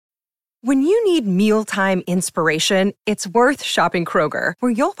When you need mealtime inspiration, it's worth shopping Kroger,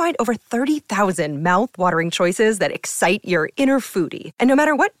 where you'll find over 30,000 mouth-watering choices that excite your inner foodie. And no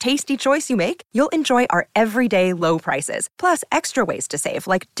matter what tasty choice you make, you'll enjoy our everyday low prices, plus extra ways to save,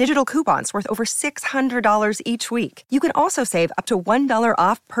 like digital coupons worth over $600 each week. You can also save up to $1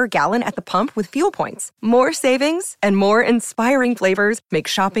 off per gallon at the pump with fuel points. More savings and more inspiring flavors make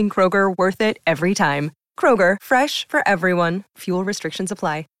shopping Kroger worth it every time. Kroger, fresh for everyone. Fuel restrictions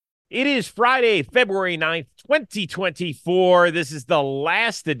apply. It is Friday, February 9th, 2024. This is the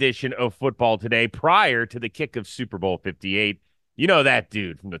last edition of Football Today prior to the kick of Super Bowl 58. You know that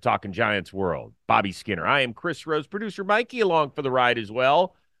dude from the Talking Giants world, Bobby Skinner. I am Chris Rose, producer Mikey along for the ride as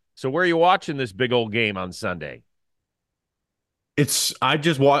well. So where are you watching this big old game on Sunday? I'm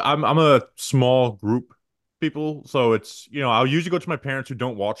a small group people, so I'll usually go to my parents who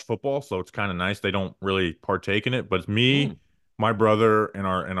don't watch football, so it's kind of nice. They don't really partake in it, but it's me, my brother, and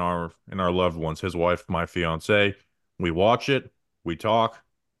our loved ones, his wife, my fiance. We watch it, we talk.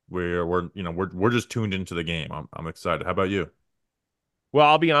 We're just tuned into the game. I'm excited. How about you? Well,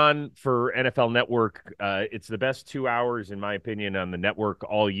 I'll be on for NFL Network. It's the best 2 hours, in my opinion, on the network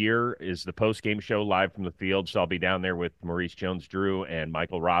all year is the post-game show live from the field. So I'll be down there with Maurice Jones-Drew and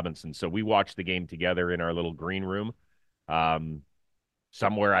Michael Robinson. So we watch the game together in our little green room.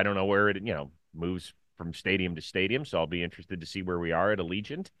 Somewhere, I don't know where it, moves from stadium to stadium. So I'll be interested to see where we are at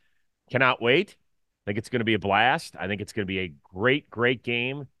Allegiant. Cannot wait. I think it's going to be a blast. I think it's going to be a great, great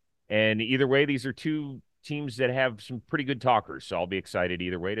game. And either way, these are two teams that have some pretty good talkers, so I'll be excited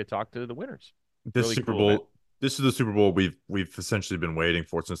either way to talk to the winners. This really Super Bowl, this is the Super Bowl we've essentially been waiting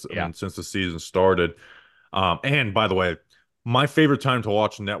for since the season started. And by the way, my favorite time to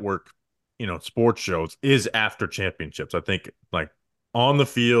watch network, sports shows is after championships. I think on the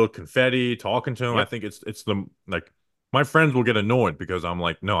field, confetti, talking to them. Yep. I think it's my friends will get annoyed because I'm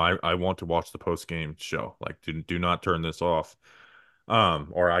like, no, I want to watch the post game show. Do not turn this off.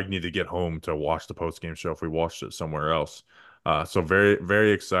 Or I need to get home to watch the post-game show if we watched it somewhere else. So very,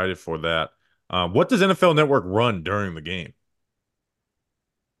 very excited for that. What does NFL Network run during the game?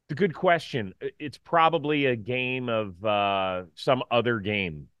 It's a good question. It's probably a game of some other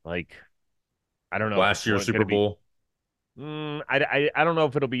game. I don't know. Last year's Super Bowl? I don't know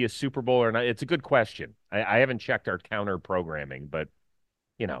if it'll be a Super Bowl or not. It's a good question. I haven't checked our counter programming, but,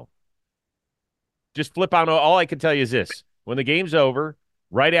 just flip on. All I can tell you is this. When the game's over,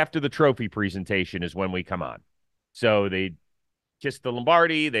 right after the trophy presentation is when we come on. So they kiss the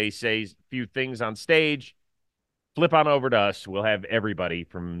Lombardi. They say a few things on stage. Flip on over to us. We'll have everybody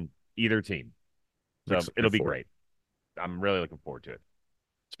from either team. So it'll be great. I'm really looking forward to it.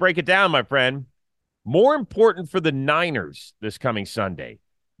 Let's break it down, my friend. More important for the Niners this coming Sunday,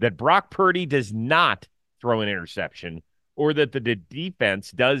 that Brock Purdy does not throw an interception or that the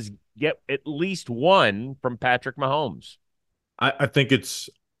defense does get at least one from Patrick Mahomes. I think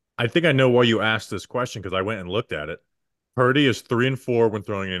I know why you asked this question because I went and looked at it. Purdy is 3-4 when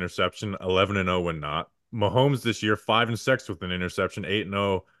throwing an interception, 11-0 when not. Mahomes this year 5-6 with an interception,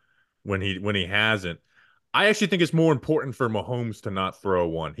 8-0 when he hasn't. I actually think it's more important for Mahomes to not throw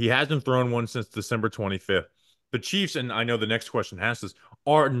one. He hasn't thrown one since December 25th. The Chiefs, and I know the next question has this,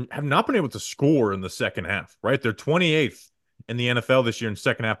 have not been able to score in the second half. Right, they're 28th in the NFL this year in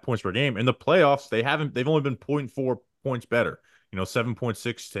second half points per game. In the playoffs, they've only been 0.4 points better.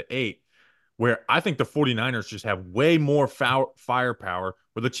 7.6 to 8, where I think the 49ers just have way more firepower,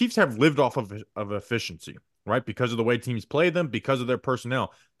 where the Chiefs have lived off of efficiency, right? Because of the way teams play them, because of their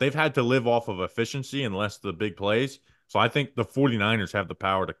personnel. They've had to live off of efficiency and less the big plays. So I think the 49ers have the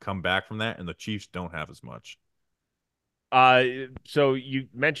power to come back from that, and the Chiefs don't have as much. So you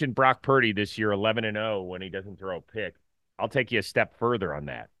mentioned Brock Purdy this year, 11-0 when he doesn't throw a pick. I'll take you a step further on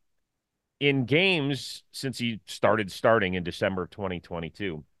that. In games since he starting in December of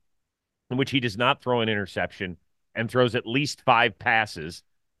 2022, in which he does not throw an interception and throws at least 5 passes,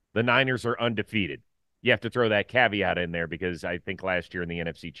 the Niners are undefeated. You have to throw that caveat in there because I think last year in the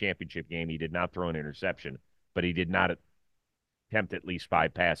NFC Championship game, he did not throw an interception, but he did not attempt at least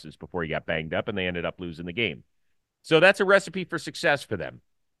 5 passes before he got banged up, and they ended up losing the game. So that's a recipe for success for them.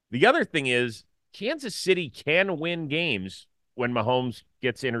 The other thing is Kansas City can win games when Mahomes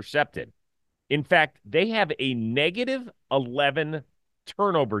gets intercepted. In fact, they have a negative 11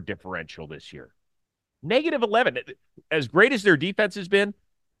 turnover differential this year. Negative 11. As great as their defense has been,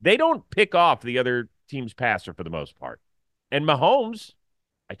 they don't pick off the other team's passer for the most part. And Mahomes,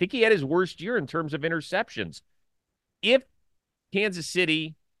 I think he had his worst year in terms of interceptions. If Kansas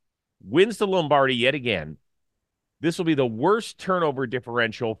City wins the Lombardi yet again, this will be the worst turnover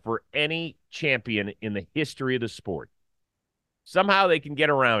differential for any champion in the history of the sport. Somehow they can get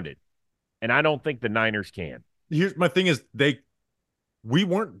around it. and I don't think the Niners can. Here's my thing is we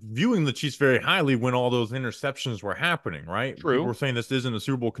weren't viewing the Chiefs very highly when all those interceptions were happening, right? People True. were saying this isn't a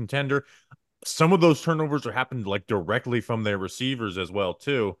Super Bowl contender. Some of those turnovers are happening like directly from their receivers as well,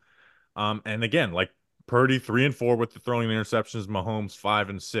 too. And again, like Purdy 3-4 with the throwing interceptions, Mahomes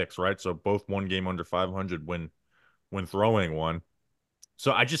 5-6, right? So both one game under 500 when throwing one.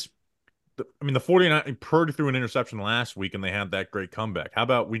 So I mean, the 49 Purdy threw an interception last week and they had that great comeback. How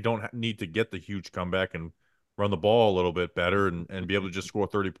about we don't need to get the huge comeback and run the ball a little bit better and be able to just score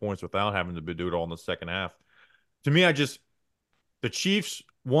 30 points without having to do it all in the second half? To me, the Chiefs,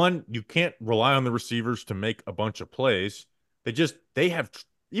 one, you can't rely on the receivers to make a bunch of plays. They have,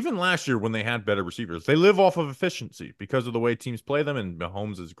 even last year when they had better receivers, they live off of efficiency because of the way teams play them and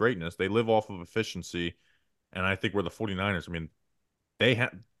Mahomes' greatness. They live off of efficiency. And I think we're the 49ers. I mean, they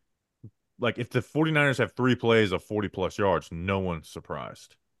have, like, if the 49ers have 3 plays of 40 plus yards, no one's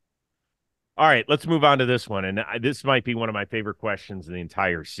surprised. All right, let's move on to this one. And this might be one of my favorite questions in the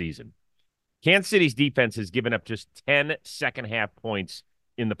entire season. Kansas City's defense has given up just 10 second half points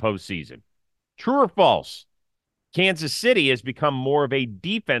in the postseason. True or false? Kansas City has become more of a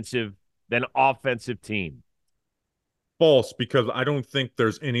defensive than offensive team. False, because I don't think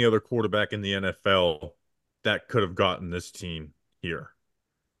there's any other quarterback in the NFL that could have gotten this team here.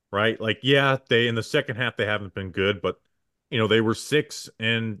 Right? Like, yeah, they in the second half they haven't been good, but they were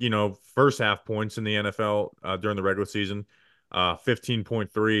first half points in the NFL during the regular season,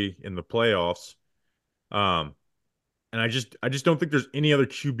 15.3 in the playoffs. Um, and I just don't think there's any other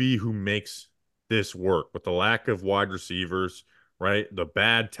QB who makes this work with the lack of wide receivers, right? The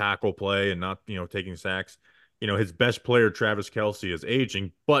bad tackle play and not, taking sacks. His best player, Travis Kelce, is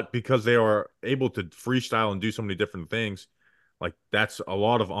aging, but because they are able to freestyle and do so many different things, like that's a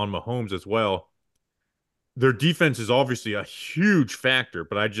lot of on Mahomes as well. Their defense is obviously a huge factor,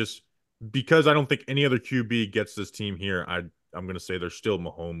 but because I don't think any other QB gets this team here, I'm going to say they're still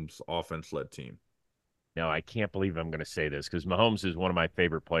Mahomes offense-led team. No, I can't believe I'm going to say this because Mahomes is one of my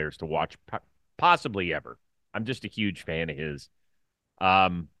favorite players to watch, possibly ever. I'm just a huge fan of his. I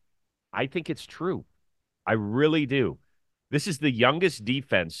think it's true. I really do. This is the youngest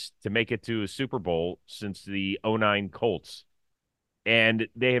defense to make it to a Super Bowl since the '09 Colts. And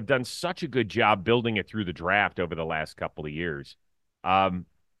they have done such a good job building it through the draft over the last couple of years. But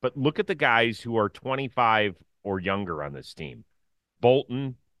look at the guys who are 25 or younger on this team.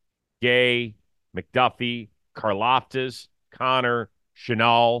 Bolton, Gay, McDuffie, Karlaftis, Connor,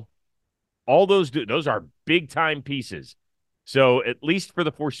 Chenal. All those are big-time pieces. So at least for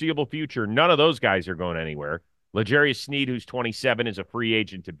the foreseeable future, none of those guys are going anywhere. L'Jarius Sneed, who's 27, is a free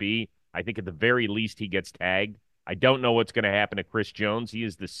agent to be. I think at the very least he gets tagged. I don't know what's going to happen to Chris Jones. He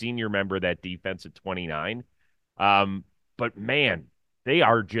is the senior member of that defense at 29. But, man,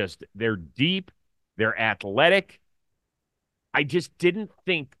 they're deep. They're athletic. I just didn't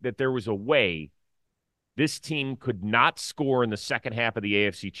think that there was a way this team could not score in the second half of the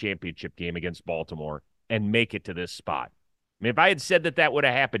AFC Championship game against Baltimore and make it to this spot. I mean, if I had said that would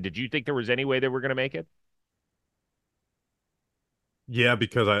have happened, did you think there was any way they were going to make it? Yeah,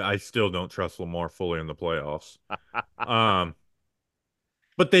 because I still don't trust Lamar fully in the playoffs. Um,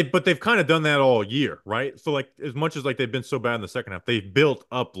 but they've kind of done that all year, right? So like as much as like they've been so bad in the second half, they've built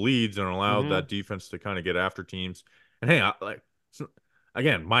up leads and allowed that defense to kind of get after teams. And hey,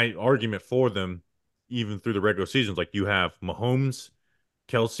 again, my argument for them, even through the regular seasons, like you have Mahomes,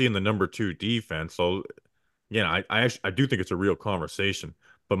 Kelce, and the number 2 defense. So yeah, I do think it's a real conversation.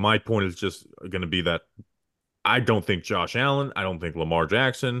 But my point is just going to be that I don't think Josh Allen, I don't think Lamar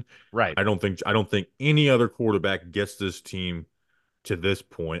Jackson, Right. I don't think any other quarterback gets this team to this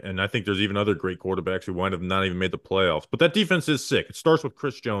point. And I think there's even other great quarterbacks who wind up not even made the playoffs. But that defense is sick. It starts with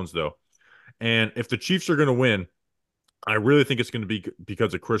Chris Jones, though. And if the Chiefs are going to win, I really think it's going to be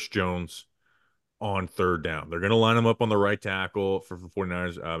because of Chris Jones on third down. They're going to line him up on the right tackle for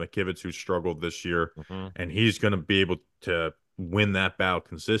 49ers, McKivitz, who struggled this year. And he's going to be able to win that battle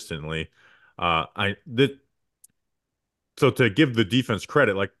consistently. So to give the defense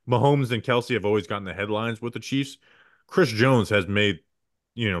credit, like Mahomes and Kelce have always gotten the headlines with the Chiefs. Chris Jones has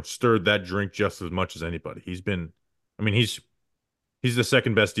stirred that drink just as much as anybody. He's the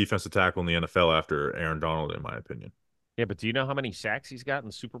second best defensive tackle in the NFL after Aaron Donald, in my opinion. Yeah, but do you know how many sacks he's got in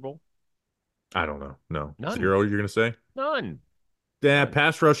the Super Bowl? I don't know. No. None. 0, you're gonna say? None. Yeah,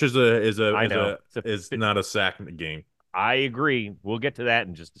 pass rush is not a sack game. I agree. We'll get to that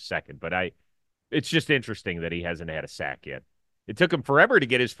in just a second, but it's just interesting that he hasn't had a sack yet. It took him forever to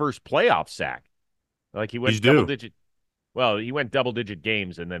get his first playoff sack. Like he went double-digit. Well, he went double-digit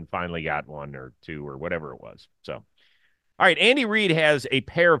games and then finally got 1 or 2 or whatever it was. So, all All right, Andy Reid has a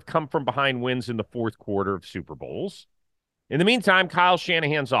pair of come-from-behind wins in the fourth quarter of Super Bowls. In the meantime, Kyle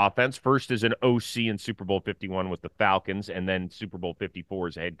Shanahan's offense, first as an OC in Super Bowl 51 with the Falcons, and then Super Bowl 54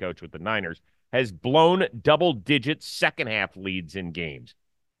 as a head coach with the Niners, has blown double-digit second-half leads in games.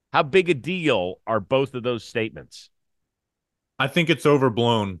 How big a deal are both of those statements? I think it's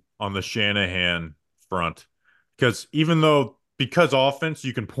overblown on the Shanahan front because offense,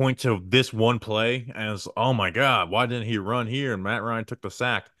 you can point to this one play as, oh my God, why didn't he run here? And Matt Ryan took the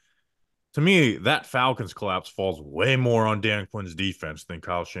sack. To me, that Falcons collapse falls way more on Dan Quinn's defense than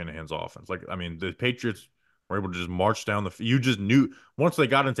Kyle Shanahan's offense. Like, I mean, the Patriots were able to just march down you just knew once they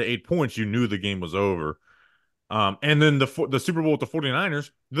got into 8 points, you knew the game was over. And then the Super Bowl with the 49ers,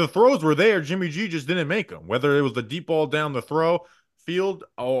 the throws were there. Jimmy G just didn't make them. Whether it was the deep ball down the throw field,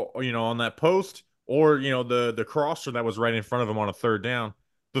 or on that post, or the crosser that was right in front of him on a third down,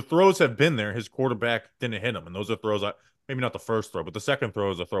 the throws have been there. His quarterback didn't hit them, and those are throws. Maybe not the first throw, but the second throw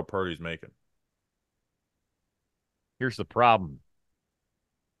is a throw Purdy's making. Here's the problem.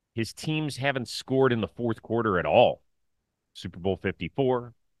 His teams haven't scored in the fourth quarter at all. Super Bowl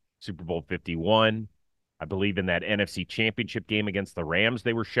 54, Super Bowl 51. I believe in that NFC Championship game against the Rams,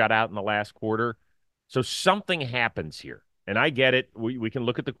 they were shut out in the last quarter. So something happens here. And I get it. We can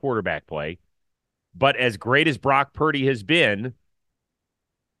look at the quarterback play. But as great as Brock Purdy has been,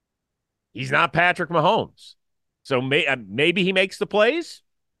 he's not Patrick Mahomes. So maybe he makes the plays.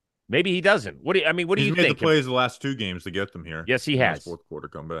 Maybe he doesn't. What do you think? He's made the plays the last two games to get them here. Yes, he has. Fourth quarter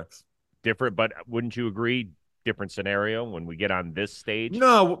comebacks. Different, but wouldn't you agree? Different scenario when we get on this stage?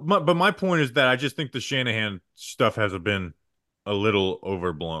 No, but my point is that I just think the Shanahan stuff has been a little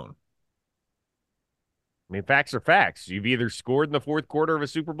overblown. I mean, facts are facts. You've either scored in the fourth quarter of a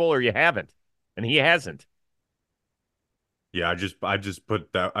Super Bowl or you haven't, and he hasn't. Yeah, I just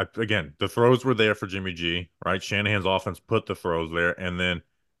put that again. The throws were there for Jimmy G, right? Shanahan's offense put the throws there, and then,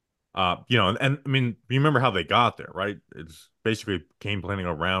 and I mean, you remember how they got there, right? It's basically game planning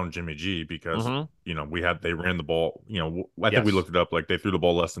around Jimmy G because they ran the ball. I think we looked it up. Like they threw the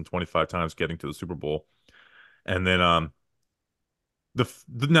ball less than 25 times getting to the Super Bowl, and then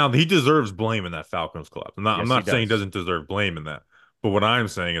now he deserves blame in that Falcons collapse. I'm not saying he doesn't deserve blame in that. But what I'm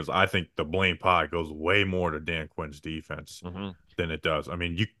saying is I think the blame pie goes way more to Dan Quinn's defense than it does. I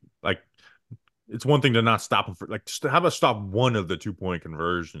mean, it's one thing to not stop him how about stop one of the 2-point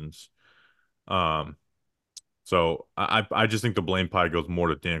conversions? So I just think the blame pie goes more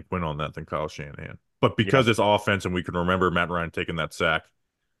to Dan Quinn on that than Kyle Shanahan. But because it's offense and we can remember Matt Ryan taking that sack,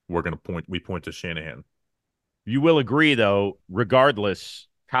 we point to Shanahan. You will agree, though, regardless,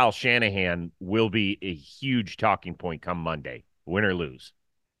 Kyle Shanahan will be a huge talking point come Monday, win or lose.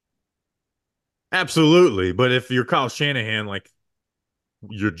 Absolutely. But if you're Kyle Shanahan,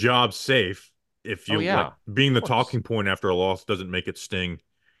 your job's safe. If you being the talking point after a loss doesn't make it sting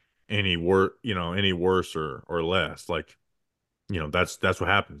any worse or less. That's what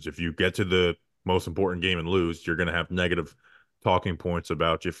happens. If you get to the most important game and lose, you're gonna have negative talking points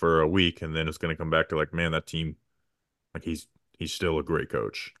about you for a week, and then it's gonna come back to man, that team, he's still a great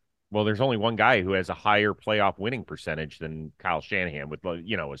coach. Well, there's only one guy who has a higher playoff winning percentage than Kyle Shanahan with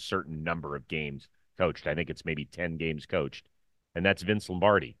a certain number of games coached. I think it's maybe 10 games coached, and that's Vince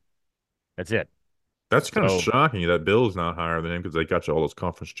Lombardi. That's it. That's kind of shocking that Bill's not higher than him because they got you all those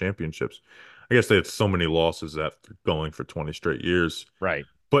conference championships. I guess they had so many losses after going for 20 straight years. Right.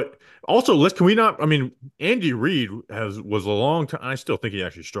 But also, can we not? I mean, Andy Reid was a long time. I still think he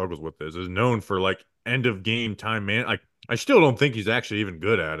actually struggles with this. Is known for end of game time man. I still don't think he's actually even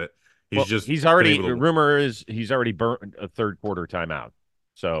good at it. He's already. Rumor is he's already burnt a third quarter timeout.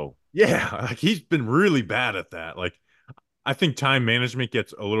 So yeah, he's been really bad at that. I think time management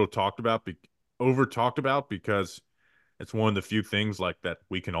gets a little over talked about because it's one of the few things that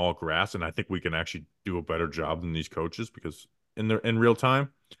we can all grasp, and I think we can actually do a better job than these coaches because in real time,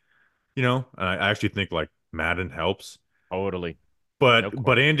 and I actually think Madden helps totally.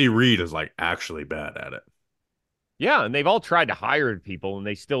 But Andy Reid is actually bad at it. Yeah, and they've all tried to hire people, and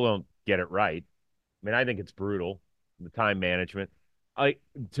they still don't get it right. I mean, I think it's brutal, the time management.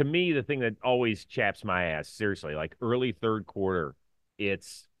 To me, the thing that always chaps my ass, seriously, early third quarter,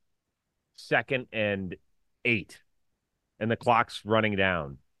 it's 2nd and 8, and the clock's running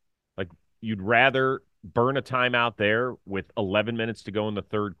down. You'd rather burn a timeout there with 11 minutes to go in the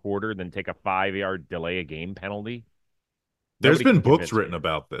third quarter than take a 5-yard delay a game penalty? There's been books written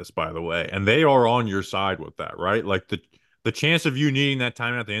about this, by the way, and they are on your side with that, right? The chance of you needing that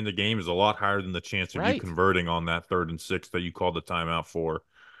timeout at the end of the game is a lot higher than the chance of you converting on that 3rd and 6 that you called the timeout for.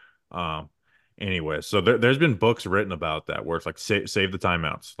 Anyway, so there's been books written about that where it's save the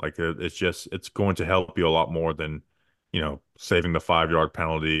timeouts. It's going to help you a lot more than saving the 5-yard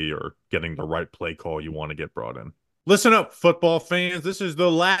penalty or getting the right play call you want to get brought in. Listen up, football fans. This is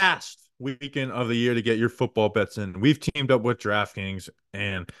the last weekend of the year to get your football bets in. We've teamed up with DraftKings,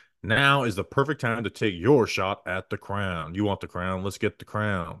 and now is the perfect time to take your shot at the crown. You want the crown? Let's get the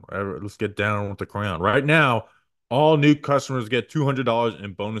crown. Let's get down with the crown. Right now, all new customers get $200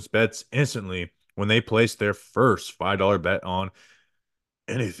 in bonus bets instantly when they place their first $5 bet on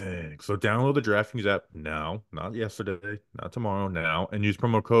anything. So download the DraftKings app now, not yesterday, not tomorrow, now, and use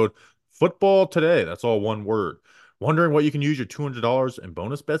promo code football today. That's all one word. Wondering what you can use your $200 in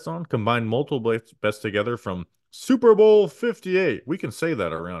bonus bets on? Combine multiple bets together from Super Bowl 58. We can say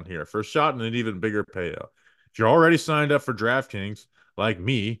that around here for a shot and an even bigger payout. If you're already signed up for DraftKings, like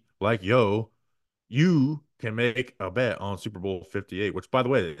me, like yo, you can make a bet on Super Bowl 58, which, by the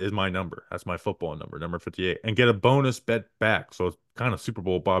way, is my number. That's my football number, number 58, and get a bonus bet back. So it's kind of Super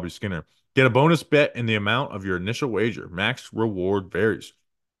Bowl Bobby Skinner. Get a bonus bet in the amount of your initial wager. Max reward varies.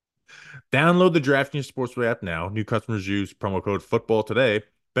 Download the DraftKings Sportsbook app now. New customers use promo code football today.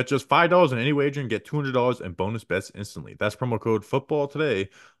 Bet just $5 on any wager and get $200 in bonus bets instantly. That's promo code football today,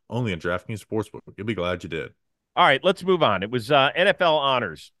 only on DraftKings Sportsbook. You'll be glad you did. All right, let's move on. It was NFL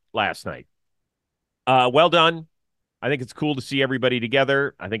honors last night. Well done. I think it's cool to see everybody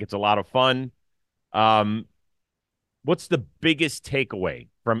together. I think it's a lot of fun. What's the biggest takeaway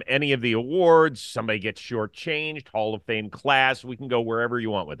from any of the awards? Somebody gets shortchanged, Hall of Fame class. We can go wherever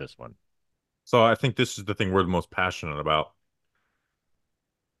you want with this one. So I think this is the thing we're the most passionate about.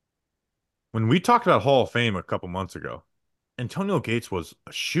 When we talked about Hall of Fame a couple months ago, Antonio Gates was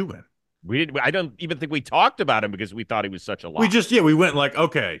a shoo-in. I don't even think we talked about him because we thought he was such a lock. We went like,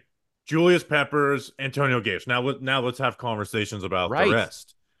 okay, Julius Peppers, Antonio Gates. Now let's have conversations about the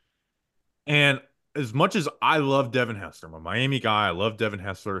rest. And as much as I love Devin Hester, I'm a Miami guy. I love Devin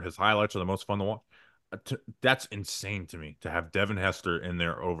Hester. His highlights are the most fun to watch. That's insane to me to have Devin Hester in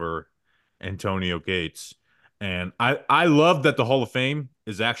there over Antonio Gates. And I love that the Hall of Fame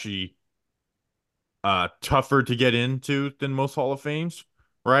is actually tougher to get into than most Hall of Fames,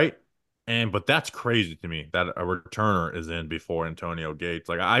 right? But that's crazy to me that a returner is in before Antonio Gates.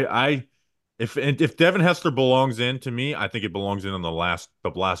 Like if Devin Hester belongs in, to me, I think it belongs in on the last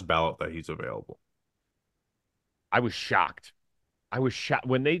ballot that he's available. I was shocked.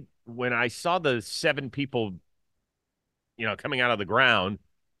 When I saw the 7 people, coming out of the ground.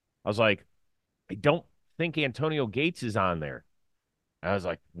 I was like, I don't think Antonio Gates is on there. I was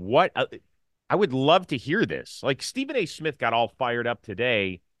like, what? I would love to hear this. Like Stephen A. Smith got all fired up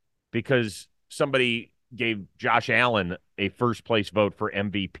today because somebody gave Josh Allen a first place vote for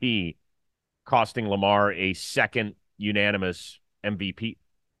MVP, costing Lamar a second unanimous MVP.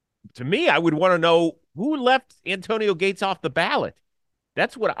 To me, I would want to know who left Antonio Gates off the ballot.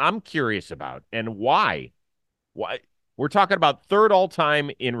 That's what I'm curious about, and why. Why? We're talking about third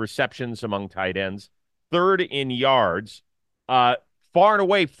all-time in receptions among tight ends, third in yards, far and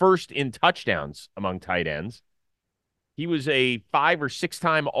away first in touchdowns among tight ends. He was a 5 or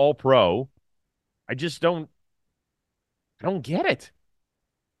 6-time All-Pro. I don't get it.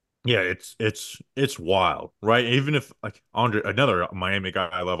 Yeah, it's wild, right? Even if like another Miami guy,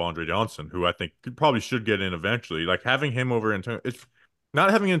 I love Andre Johnson, who I think probably should get in eventually. Like having him over Antonio, it's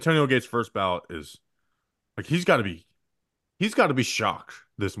not having Antonio Gates first ballot is like he's got to be shocked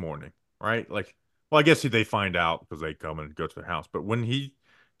this morning, right? Like, well, I guess they find out because they come and go to their house, but when he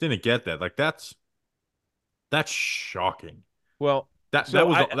didn't get that, like that's shocking. Well,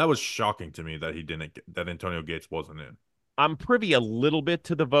 that was shocking to me that that Antonio Gates wasn't in. I'm privy a little bit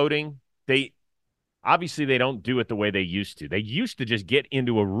to the voting. They don't do it the way they used to. They used to just get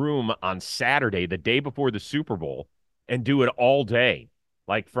into a room on Saturday, the day before the Super Bowl, and do it all day,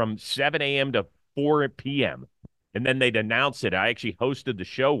 like from 7 a.m. to 4 p.m. And then they'd announce it. I actually hosted the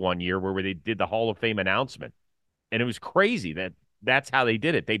show one year where they did the Hall of Fame announcement. And it was crazy that's how they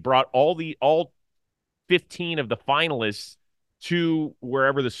did it. They brought all 15 of the finalists to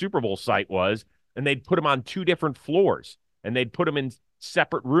wherever the Super Bowl site was, and they'd put them on 2 different floors, and they'd put them in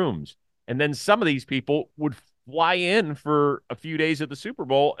separate rooms. And then some of these people would fly in for a few days at the Super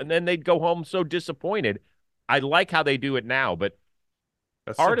Bowl, and then they'd go home so disappointed. I like how they do it now, but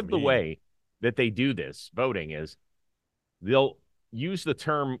part of the way that they do this voting is they'll use the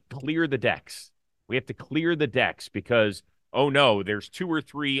term clear the decks. We have to clear the decks because, oh no, there's 2 or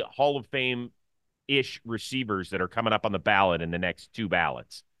 3 Hall of Fame-ish receivers that are coming up on the ballot in the next 2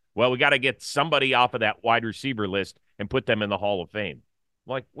 ballots. Well, we got to get somebody off of that wide receiver list and put them in the Hall of Fame.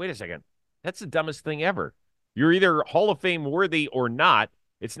 I'm like, wait a second. That's the dumbest thing ever. You're either Hall of Fame worthy or not.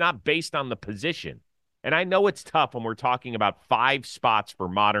 It's not based on the position. And I know it's tough when we're talking about 5 spots for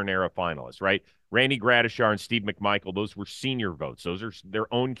modern era finalists, right? Randy Gradishar and Steve McMichael, those were senior votes. Those are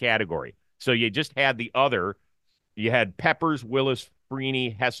their own category. So you just had the other. You had Peppers, Willis,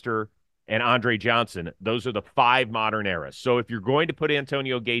 Freeney, Hester, and Andre Johnson. Those are the 5 modern eras. So if you're going to put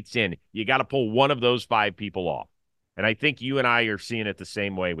Antonio Gates in, you got to pull one of those 5 people off. And I think you and I are seeing it the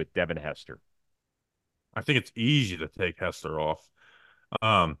same way with Devin Hester. I think it's easy to take Hester off.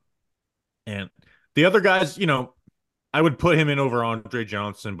 And the other guys, I would put him in over Andre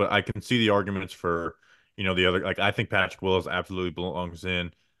Johnson, but I can see the arguments for, the other. Like I think Patrick Willis absolutely belongs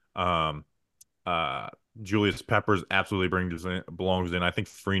in. Um, uh, Julius Peppers absolutely belongs in. I think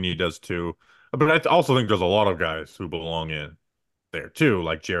Freeney does too, but I also think there's a lot of guys who belong in there too,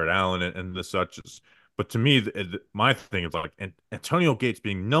 like Jared Allen and the such. But to me, my thing is like Antonio Gates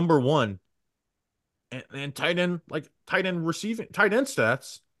being number one and tight end receiving tight end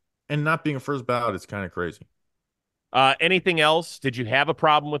stats and not being a first ballot is kind of crazy. Anything else? Did you have a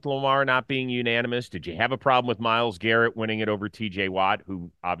problem with Lamar not being unanimous? Did you have a problem with Myles Garrett winning it over TJ Watt,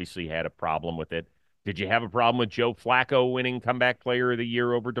 who obviously had a problem with it? Did you have a problem with Joe Flacco winning comeback player of the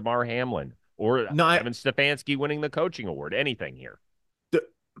year over DeMar Hamlin? Or No, Kevin Stefanski winning the coaching award? Anything here?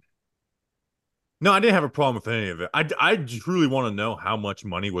 No, I didn't have a problem with any of it. I truly want to know how much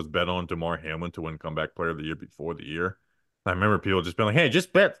money was bet on DeMar Hamlin to win comeback player of the year before the year. I remember people just being like, "Hey,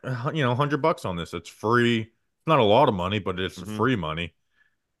 just bet, $100 on this. It's free. It's not a lot of money, but it's free money."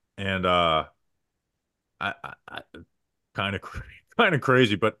 And I kind of kind of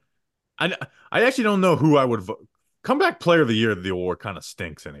crazy, but I actually don't know who I would vote. Comeback player of the year, the award kind of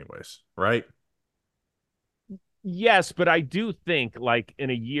stinks, anyways, right? Yes, but I do think like in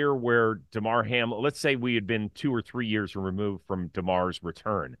a year where DeMar Hamlin, let's say we had been 2 or 3 years removed from DeMar's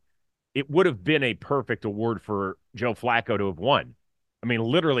return, it would have been a perfect award for Joe Flacco to have won. I mean,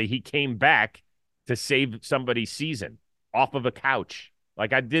 literally, he came back to save somebody's season off of a couch.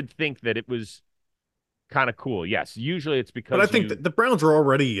 Like, I did think that it was kind of cool. Yes, usually it's because But I think the Browns were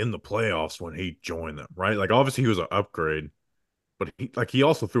already in the playoffs when he joined them, right? Like, obviously, he was an upgrade, but he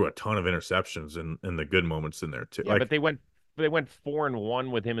also threw a ton of interceptions in the good moments in there too. Yeah, Like, but they went 4-1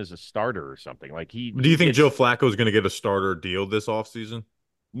 with him as a starter or something. Like do you think Joe Flacco is going to get a starter deal this offseason?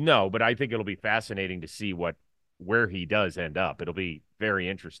 No, but I think it'll be fascinating to see where he does end up. It'll be very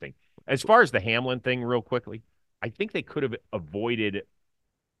interesting. As far as the Hamlin thing, real quickly, I think they could have avoided.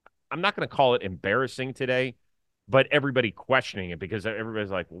 I'm not going to call it embarrassing today, but everybody questioning it because everybody's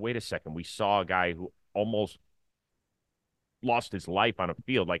like, well, wait a second, we saw a guy who almost lost his life on a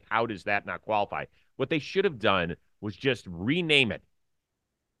field. Like, how does that not qualify? What they should have done was just rename it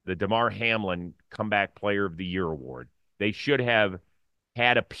the DeMar Hamlin Comeback Player of the Year Award. They should have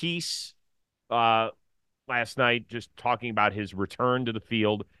had a piece last night just talking about his return to the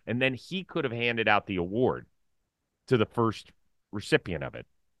field, and then he could have handed out the award to the first recipient of it.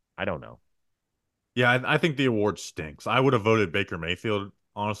 I don't know. Yeah, I think the award stinks. I would have voted Baker Mayfield,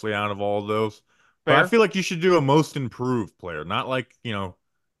 honestly, out of all of those. But I Fair. feel like you should do a most improved player, not like,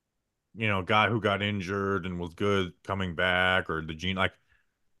 guy who got injured and was good coming back or the gene. Like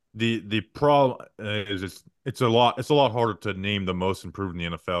the problem is it's a lot harder to name the most improved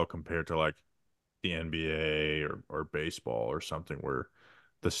in the NFL compared to like the NBA or baseball or something where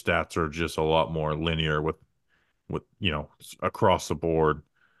the stats are just a lot more linear with across the board.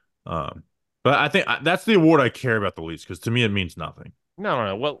 Um, but I think that's the award I care about the least because to me it means nothing.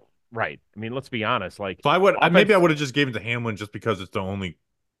 No. Well, right. I mean, let's be honest. Like, So maybe I offense. would have just given it to Hamlin just because it's the only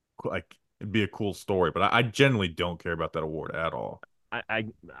like it'd be a cool story. But I generally don't care about that award at all. I, I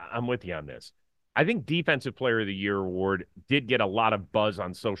I'm with you on this. I think Defensive Player of the Year award did get a lot of buzz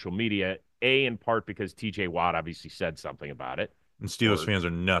on social media. In part because T.J. Watt obviously said something about it. And Steelers Or fans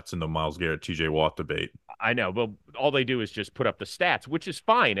are nuts in the Myles Garrett TJ Watt debate. I know, but all they do is just put up the stats, which is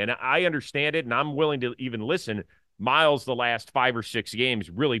fine, and I understand it, and I'm willing to even listen. Miles, the last 5 or 6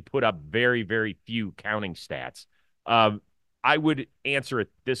 games, really put up very, very few counting stats. I would answer it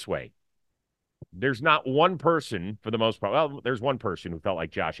this way: there's not one person, for the most part. Well, there's one person who felt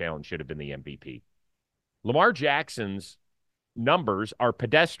like Josh Allen should have been the MVP. Lamar Jackson's numbers are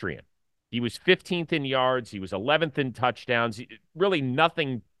pedestrian. He was 15th in yards. He was 11th in touchdowns. Really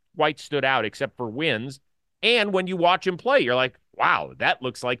nothing quite stood out except for wins. And when you watch him play, you're like, wow, that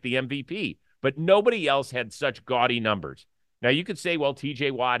looks like the MVP. But nobody else had such gaudy numbers. Now, you could say, well,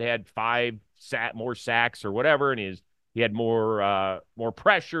 T.J. Watt had more sacks or whatever, and he had more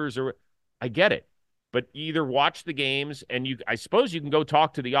pressures. Or I get it. But you either watch the games, and I suppose you can go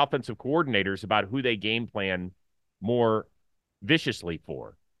talk to the offensive coordinators about who they game plan more viciously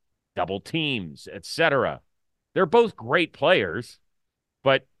for. Double teams, etc. They're both great players,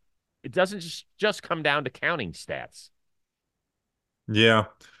 but it doesn't just come down to counting stats. Yeah.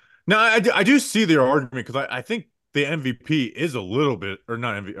 No, I do see their argument because I think the MVP is a little bit, or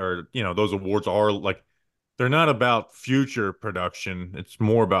not MVP, or those awards are like they're not about future production. It's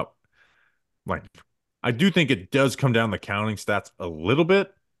more about like I do think it does come down the counting stats a little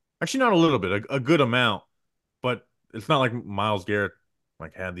bit. Actually, not a little bit, a good amount, but it's not like Myles Garrett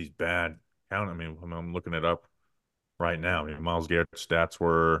like had these bad count. I'm looking it up right now. Myles Garrett's stats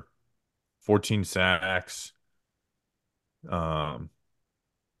were 14 sacks. Um,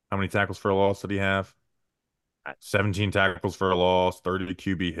 how many tackles for a loss did he have? 17 tackles for a loss, 30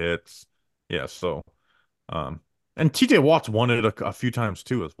 QB hits. Yeah, so um and TJ Watt's won it a few times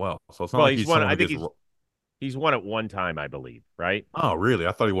too as well. So it's not Well, like he's he's won. someone I who think gets he's won it one time, I believe, right? Oh, really?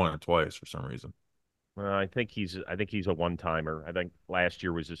 I thought he won it twice for some reason. I think he's a one timer. I think last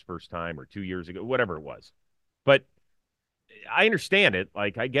year was his first time, or 2 years ago, whatever it was. But I understand it.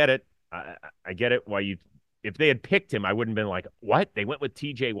 Like I get it. I get it. Why you? If they had picked him, I wouldn't have been like, what? They went with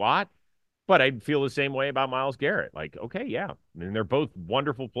T.J. Watt. But I'd feel the same way about Myles Garrett. Like, okay, yeah, I mean, they're both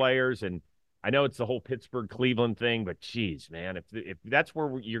wonderful players, and I know it's the whole Pittsburgh Cleveland thing, but geez, man, if that's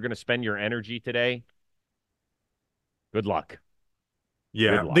where you're going to spend your energy today, good luck.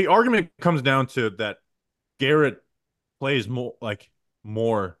 Good Yeah, luck. the argument comes down to that Garrett plays more like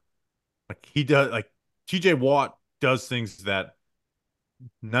he does like TJ Watt does things that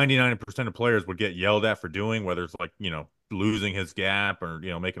 99% of players would get yelled at for doing, whether it's like, losing his gap or,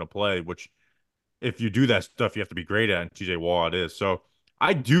 making a play, which if you do that stuff, you have to be great at, and TJ Watt is. So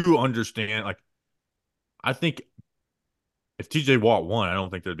I do understand. Like, I think if TJ Watt won, I don't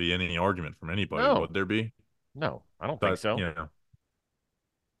think there'd be any argument from anybody, No, would there be? no, I don't think But, so. so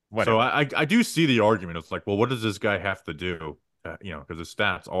Whatever. I do see the argument. It's like, well, what does this guy have to do? Because his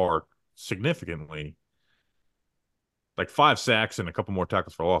stats are significantly like 5 sacks and a couple more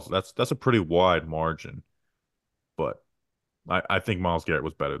tackles for loss. That's a pretty wide margin. But I think Myles Garrett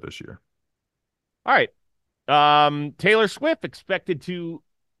was better this year. All right. Taylor Swift expected to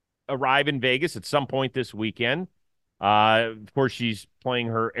arrive in Vegas at some point this weekend. Of course, she's playing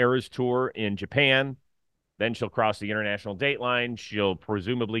her Eras Tour in Japan. Then she'll cross the international date line. She'll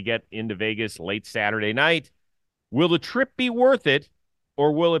presumably get into Vegas late Saturday night. Will the trip be worth it,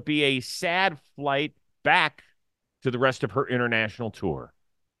 or will it be a sad flight back to the rest of her international tour?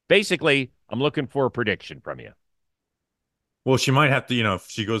 Basically, I'm looking for a prediction from you. Well, she might have to, if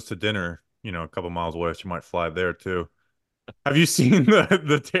she goes to dinner, a couple miles away, she might fly there too. Have you seen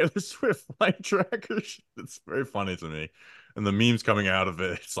the Taylor Swift flight tracker? It's very funny to me. And the memes coming out of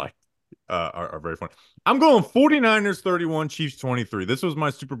it, it's like are very funny. I'm going 49ers 31, Chiefs 23. This was my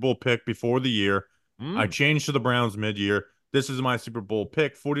Super Bowl pick before the year. I Mm. changed to the Browns mid-year. This is my Super Bowl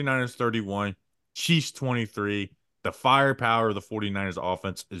pick. 49ers 31, Chiefs 23. The firepower of the 49ers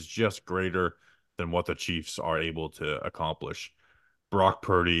offense is just greater than what the Chiefs are able to accomplish. Brock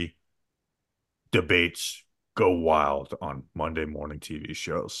Purdy debates go wild on Monday morning TV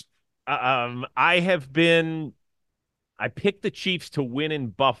shows. I have been. I picked the Chiefs to win in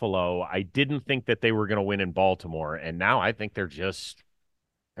Buffalo. I didn't think that they were going to win in Baltimore, and now I think they're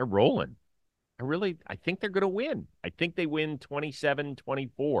rolling. I think they're going to win. I think they win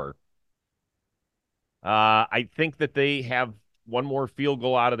 27-24. I think that they have one more field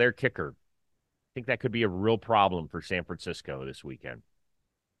goal out of their kicker. I think that could be a real problem for San Francisco this weekend.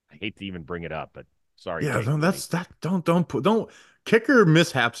 I hate to even bring it up, but sorry, Yeah, Peyton Manning. that's that. Don't kicker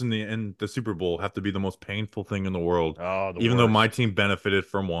mishaps in the Super Bowl have to be the most painful thing in the world. Oh, the Even though my worst. team benefited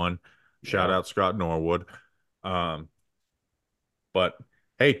from one, shout Yeah. out Scott Norwood. Um, but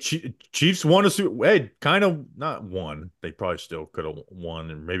hey, Chiefs won a Super. Hey, kind of not won. They probably still could have won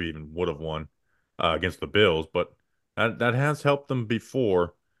and maybe even would have won against the Bills, but that has helped them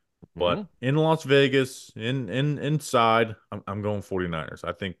before. Hmm. But in Las Vegas, inside, I'm going 49ers.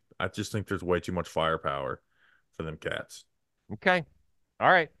 I just think there's way too much firepower for them cats. Okay. All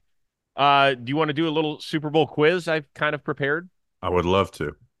right. Do you want to do a little Super Bowl quiz I've kind of prepared? I would love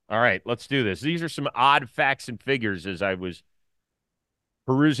to. All right, let's do this. These are some odd facts and figures as I was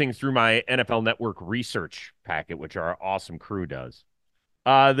perusing through my NFL Network research packet, which our awesome crew does.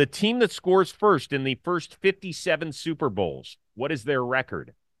 The team that scores first in the first 57 Super Bowls, what is their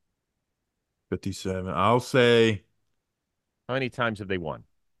record? 57. How many times have they won?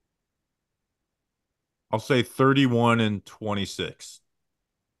 I'll say 31 and 26.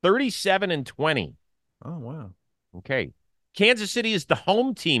 37-20. Oh, wow. Okay. Kansas City is the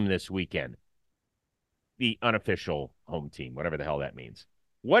home team this weekend. The unofficial home team, whatever the hell that means.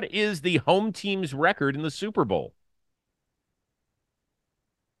 What is the home team's record in the Super Bowl?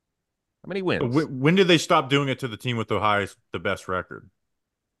 How many wins? When did they stop doing it to the team with the best record?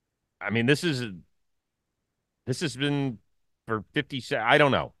 I mean, this has been for 50. I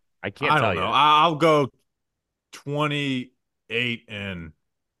don't know. I can't I tell don't know. you. I'll go 28 and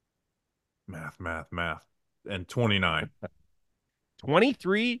math, and 29.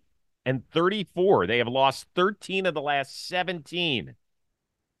 23 and 34. They have lost 13 of the last 17.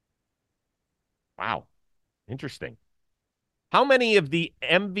 Wow. Interesting. How many of the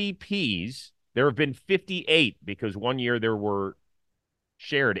MVPs? There have been 58 because one year there were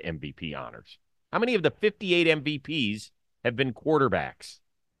shared MVP honors. How many of the 58 MVPs have been quarterbacks?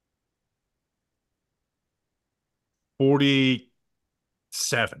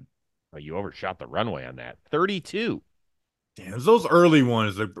 47. Oh, you overshot the runway on that. 32. Damn, it's those early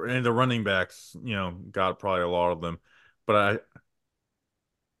ones, and the running backs, got probably a lot of them. But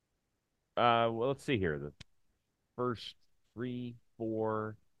Well, let's see here. The first three,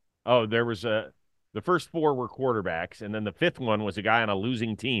 four. Oh, there was the first four were quarterbacks, and then the fifth one was a guy on a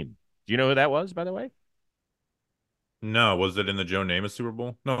losing team. Do you know who that was, by the way? no, was it in the Joe Namath Super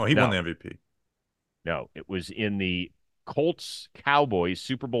Bowl? No, he won the No, MVP. no. It was in the Colts Cowboys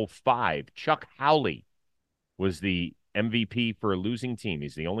Super Bowl V. Chuck Howley was the MVP for a losing team.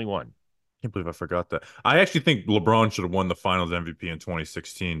 He's the only one. Can't believe I forgot that. I actually think LeBron should have won the Finals MVP in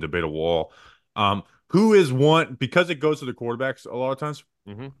 2016. Debate a wall. Who is one because it goes to the quarterbacks a lot of times?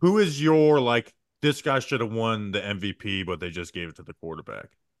 Mm-hmm. Who is your like this guy should have won the MVP, but they just gave it to the quarterback?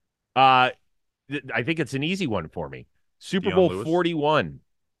 Uh, I think it's an easy one for me. Super Deion Bowl Lewis. 41.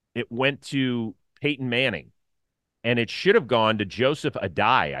 It went to Peyton Manning, and it should have gone to Joseph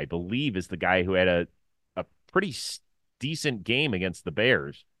Adai, I believe, is the guy who had a pretty decent game against the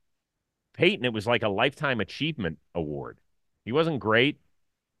Bears. Peyton, it was like a lifetime achievement award. He wasn't great.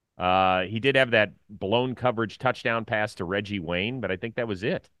 He did have that blown coverage touchdown pass to Reggie Wayne, but I think that was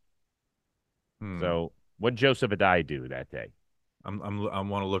it. Hmm. So, what Joseph Adai do that day? I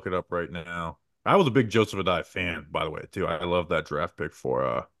want to look it up right now. I was a big Joseph Adai fan, by the way, too. I love that draft pick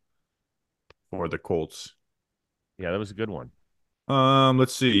for the Colts. Yeah, that was a good one.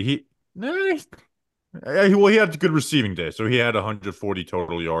 Let's see. He had a good receiving day, so he had 140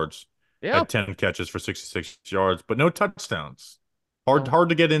 total yards, Yeah. had 10 catches for 66 yards, but no touchdowns. Hard No. hard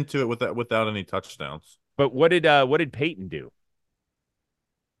to get into it without any touchdowns. But what did Peyton do?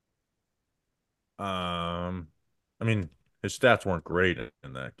 I mean, his stats weren't great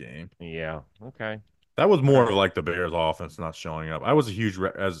in that game. Yeah. Okay. That was All more right. of like the Bears offense not showing up. I was a huge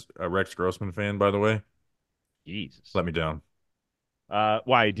as a Rex Grossman fan, by the way. Jesus. Let me down.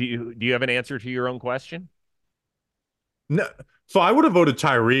 Why do you have an answer to your own question? No, so I would have voted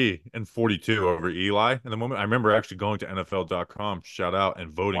Tyree in 42 over Eli. In the moment, I remember actually going to NFL.com, shout out,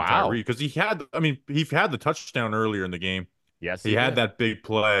 and voting Wow. Tyree because he had the touchdown earlier in the game. Yes, He he had did. that big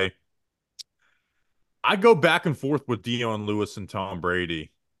play. I go back and forth with Deion Lewis and Tom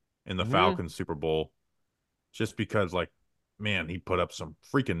Brady in the Hmm. Falcons Super Bowl just because, like, man, he put up some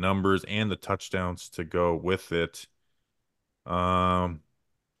freaking numbers and the touchdowns to go with it. Um,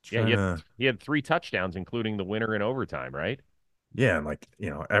 Yeah, trying to. he had three touchdowns, including the winner in overtime, right? Yeah, and like,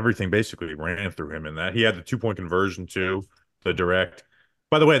 everything basically ran through him in that. He had the 2-point conversion too, the direct.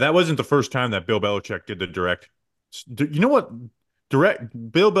 By the way, that wasn't the first time that Bill Belichick did the direct. You know what?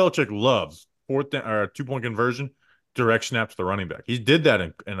 Bill Belichick loves fourth or 2-point conversion, direct snap to the running back. He did that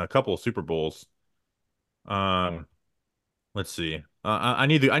in a couple of Super Bowls. Um, let's see. I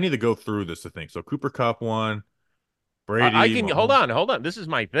need to go through this to think. So Cooper Cup won, I Brady, can Mahomes. hold on. This is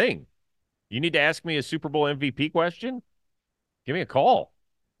my thing. You need to ask me a Super Bowl MVP question? Give me a call.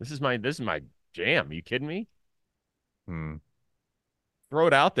 This is my jam. Are you kidding me? Hmm. Throw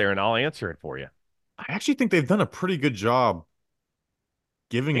it out there and I'll answer it for you. I actually think they've done a pretty good job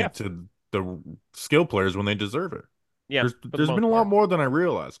giving Yeah. it to the skill players when they deserve it. Yeah, for the There's been most a lot part. more than I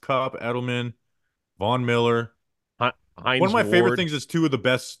realized. Cup, Edelman, Von Miller. One of Heinz my favorite Ward. things is two of the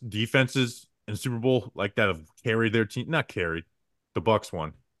best defenses in Super Bowl, like that have carried their team, not carried, the Bucks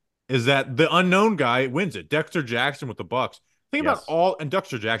one, is that the unknown guy wins it. Dexter Jackson with the Bucks. Think about Yes. all, and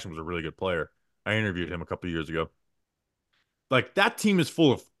Dexter Jackson was a really good player. I interviewed him a couple of years ago. Like that team is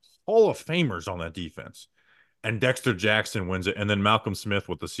full of Hall of Famers on that defense, and Dexter Jackson wins it, and then Malcolm Smith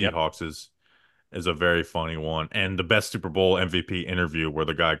with the Yep. Seahawks is a very funny one. And the best Super Bowl MVP interview where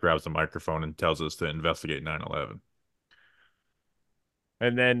the guy grabs the microphone and tells us to investigate 9/11.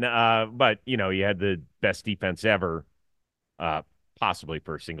 And then but you had the best defense ever, uh, possibly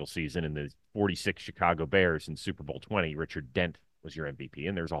for a single season in the 46 Chicago Bears in Super Bowl 20. Richard Dent was your MVP,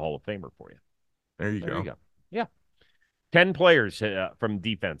 and there's a Hall of Famer for you. There you There you go. go. Yeah. 10 players from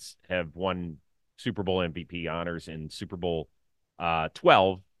defense have won Super Bowl MVP honors. In Super Bowl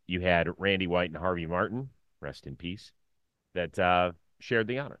 12, you had Randy White and Harvey Martin, rest in peace, that shared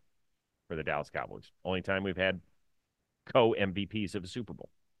the honor for the Dallas Cowboys. Only time we've had co-MVPs of a Super Bowl.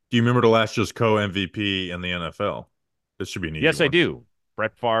 Do you remember the last just co-MVP in the NFL? This should be an easy Yes, I one. do.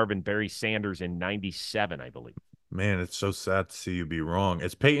 Brett Favre and Barry Sanders in 97, I believe. Man, it's so sad to see you be wrong.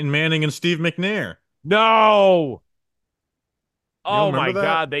 It's Peyton Manning and Steve McNair. No. You don't Oh remember my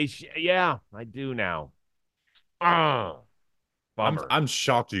that? God. Yeah, I do now. Oh, bummer. I'm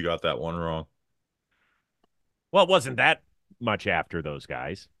shocked you got that one wrong. Well, it wasn't that much after those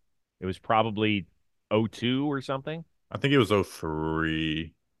guys. It was probably '02 or something. I think it was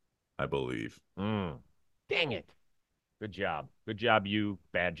 '03, I believe. Dang it. Good job. Good job, you.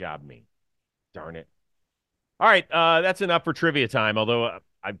 Bad job, me. Darn it. All right. That's enough for trivia time, although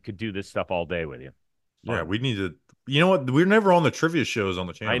I could do this stuff all day with you. Yeah, we need to. You know what? We're never on the trivia shows on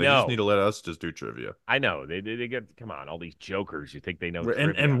the channel. I They just know. need to let us just do trivia. I know. They get, come on, all these jokers. You think they know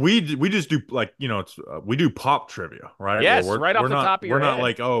And trivia. we just do like, it's we do pop trivia, right? Yes, Where right off the top of your we're not head.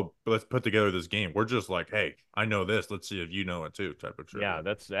 like, oh, let's put together this game. We're just like, hey, I know this. Let's see if you know it too, type of trivia.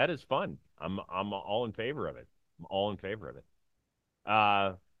 Yeah, that is fun. I'm all in favor of it. I'm all in favor of it.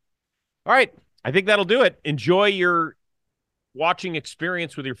 All right. I think that'll do it. Enjoy your watching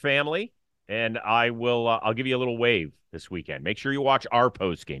experience with your family, and I'll give you a little wave this weekend. Make sure you watch our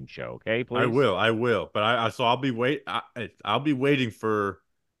post game show, okay? Please. I will. But so I'll be waiting for.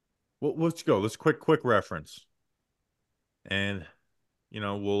 Well, let's go. Let's quick reference, and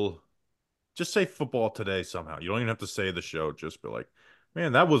we'll just say football today somehow. You don't even have to say the show. Just be like,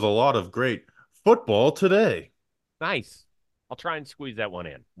 man, that was a lot of great football today. Nice. I'll try and squeeze that one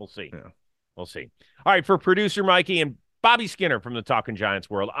in. We'll see. Yeah. We'll see. All right, for producer Mikey and Bobby Skinner from the Talking Giants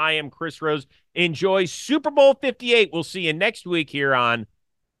world, I am Chris Rose. Enjoy Super Bowl 58. We'll see you next week here on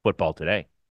Football Today.